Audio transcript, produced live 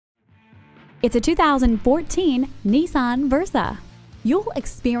It's a 2014 Nissan Versa. You'll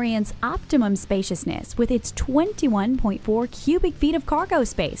experience optimum spaciousness with its 21.4 cubic feet of cargo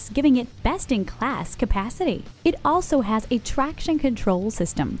space, giving it best-in-class capacity. It also has a traction control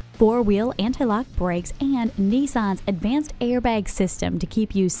system, four-wheel anti-lock brakes, and Nissan's advanced airbag system to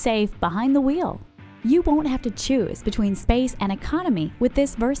keep you safe behind the wheel. You won't have to choose between space and economy with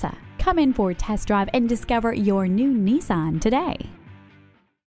this Versa. Come in for a test drive and discover your new Nissan today.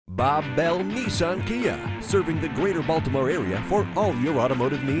 Bob Bell Nissan Kia, serving the greater Baltimore area for all your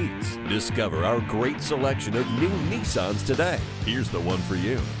automotive needs. Discover our great selection of new Nissans today. Here's the one for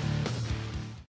you.